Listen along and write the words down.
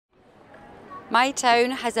My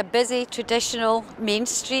town has a busy traditional main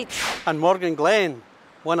street. And Morgan Glen,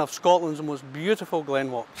 one of Scotland's most beautiful glen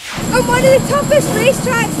walks. And one of the toughest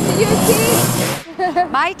racetracks in the UK.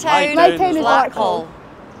 My town is Larkhall.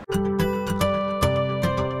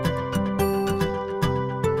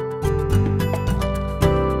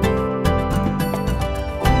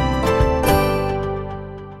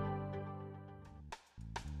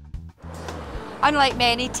 Unlike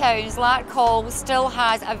many towns, Larkhall still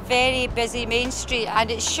has a very busy main street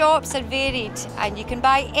and its shops are varied and you can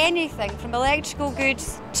buy anything from electrical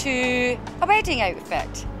goods to a wedding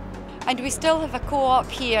outfit. And we still have a co-op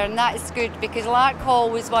here, and that's good because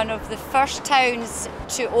Larkhall was one of the first towns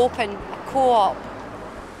to open a co-op.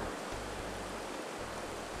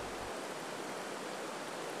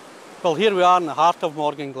 Well, here we are in the heart of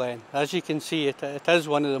Morgan Glen. As you can see, it is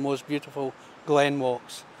one of the most beautiful glen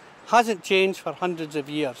walks. Hasn't changed for hundreds of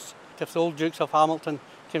years. If the old Dukes of Hamilton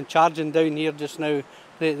came charging down here just now,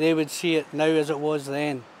 they would see it now as it was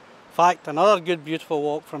then. In fact, another good beautiful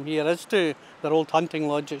walk from here is to their old hunting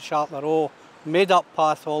lodge at Shartlerow, made up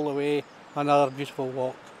path all the way, another beautiful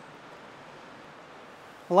walk.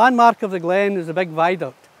 The landmark of the glen is a big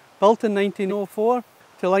viaduct, built in 1904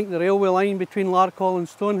 to link the railway line between Larkhall and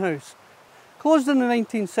Stonehouse. Closed in the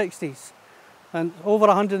 1960s. And over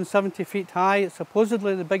 170 feet high, it's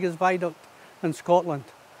supposedly the biggest viaduct in Scotland.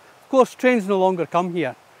 Of course, trains no longer come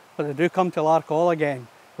here, but they do come to Larkhall again,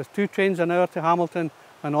 with 2 trains an hour to Hamilton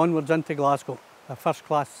and onwards into Glasgow, a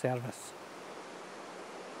first-class service.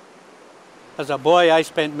 As a boy, I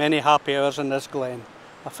spent many happy hours in this glen,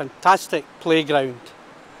 a fantastic playground.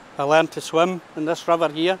 I learned to swim in this river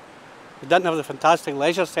here. We didn't have the fantastic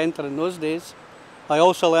leisure centre in those days. I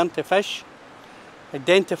also learned to fish,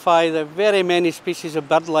 identify the very many species of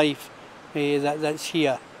bird life that's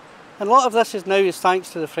here. And a lot of this is now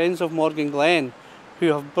thanks to the friends of Morgan Glen, who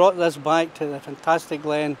have brought this back to the fantastic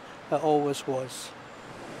glen that always was.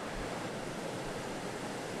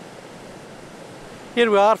 Here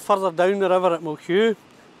we are further down the river at Mulhew.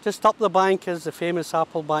 Just up the bank is the famous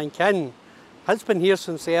Applebank Inn. It's been here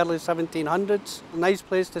since the early 1700s. A nice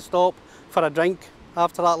place to stop for a drink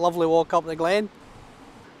after that lovely walk up the glen.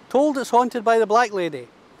 Told it's haunted by the Black Lady.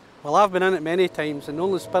 Well, I've been in it many times and the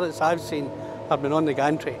only spirits I've seen have been on the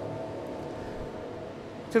gantry.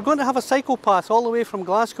 You're going to have a cycle path all the way from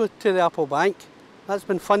Glasgow to the Applebank. That's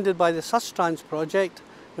been funded by the Sustrans project,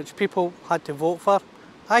 which people had to vote for.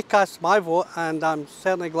 I cast my vote and I'm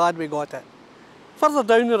certainly glad we got it. Further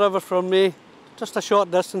down the river from me, just a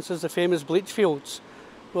short distance, is the famous bleach fields.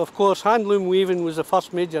 Well, of course, handloom weaving was the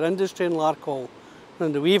first major industry in Larkhall,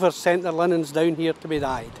 and the weavers sent their linens down here to be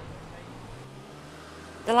dyed.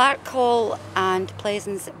 The Larkhall and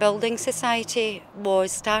Pleasance Building Society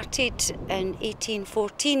was started in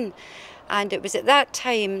 1814, and it was at that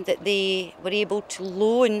time that they were able to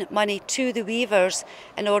loan money to the weavers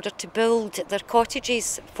in order to build their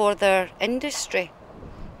cottages for their industry.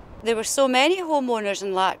 There were so many homeowners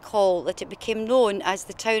in Larkhall that it became known as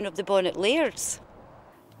the town of the Bonnet Lairds.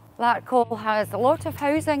 Larkhall has a lot of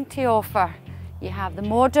housing to offer. You have the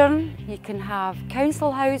modern, you can have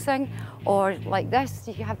council housing, or like this,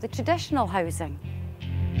 you have the traditional housing.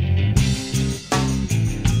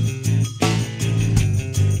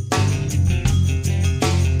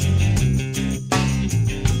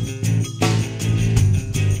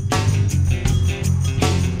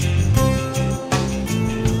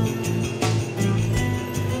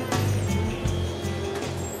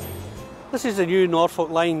 This is the new Norfolk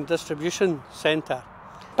Line distribution centre.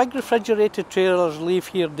 Big refrigerated trailers leave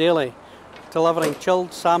here daily, delivering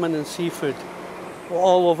chilled salmon and seafood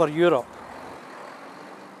all over Europe.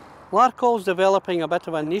 Larkhall's developing a bit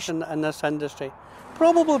of a niche in this industry,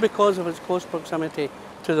 probably because of its close proximity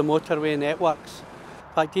to the motorway networks.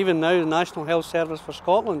 In fact, even now the National Health Service for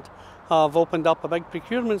Scotland have opened up a big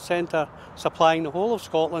procurement centre supplying the whole of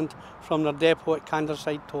Scotland from their depot at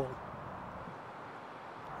Canderside Toll.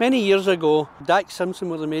 Many years ago, Dak Simpson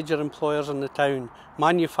were the major employers in the town,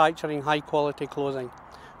 manufacturing high-quality clothing.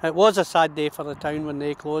 It was a sad day for the town when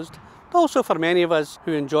they closed, but also for many of us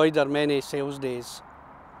who enjoyed their many sales days.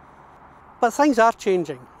 But things are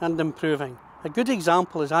changing and improving. A good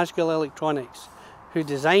example is Ashgill Electronics, who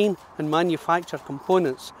design and manufacture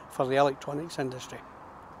components for the electronics industry.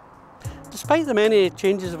 Despite the many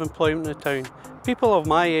changes of employment in the town, people of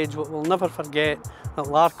my age will never forget that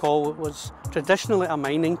Larkhall was traditionally a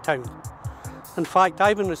mining town. In fact,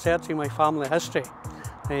 I've been researching my family history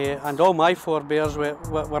and all my forebears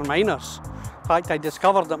were miners. In fact, I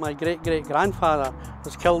discovered that my great-great-grandfather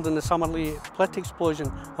was killed in the Summerlee pit explosion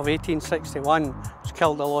of 1861, which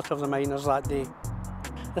killed a lot of the miners that day.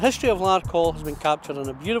 The history of Larkhall has been captured in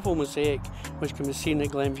a beautiful mosaic which can be seen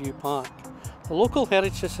at Glenview Park. The local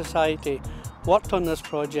Heritage Society worked on this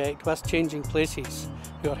project with Changing Places,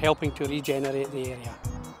 who are helping to regenerate the area.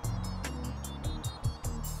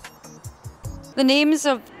 The names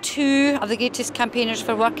of two of the greatest campaigners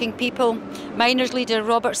for working people, miners' leader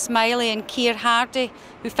Robert Smiley and Keir Hardie,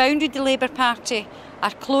 who founded the Labour Party,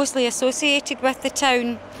 are closely associated with the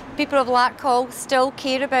town. People of Larkhall still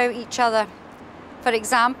care about each other. For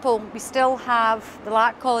example, we still have the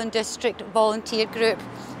Larkhall and District Volunteer Group,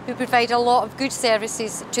 who provide a lot of good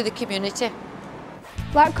services to the community.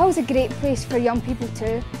 Larkhall's a great place for young people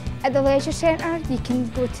too. At the leisure centre you can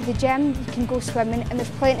go to the gym, you can go swimming, and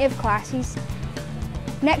there's plenty of classes.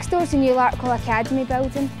 Next door is the new Larkhall Academy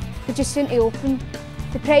building, which is soon to open.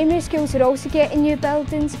 The primary schools are also getting new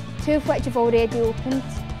buildings, two of which have already opened.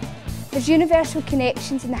 There's universal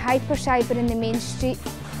connections in the Hyper-Cyber in the main street.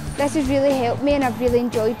 This has really helped me and I've really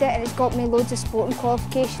enjoyed it, and it's got me loads of sporting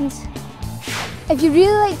qualifications. If you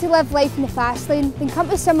really like to live life in the fast lane, then come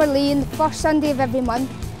to Summerlee on the first Sunday of every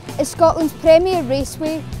month. It's Scotland's premier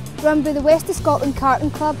raceway, run by the West of Scotland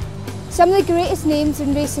Karting Club. Some of the greatest names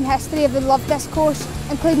in racing history have loved this course,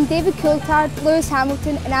 including David Coulthard, Lewis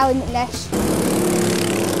Hamilton and Ali McNish.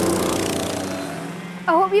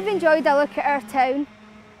 I hope you've enjoyed a look at our town.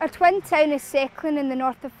 Our twin town is Seclin in the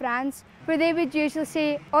north of France, where they would usually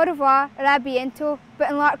say au revoir or à bientôt, but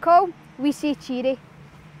in Larkhall we say cheery.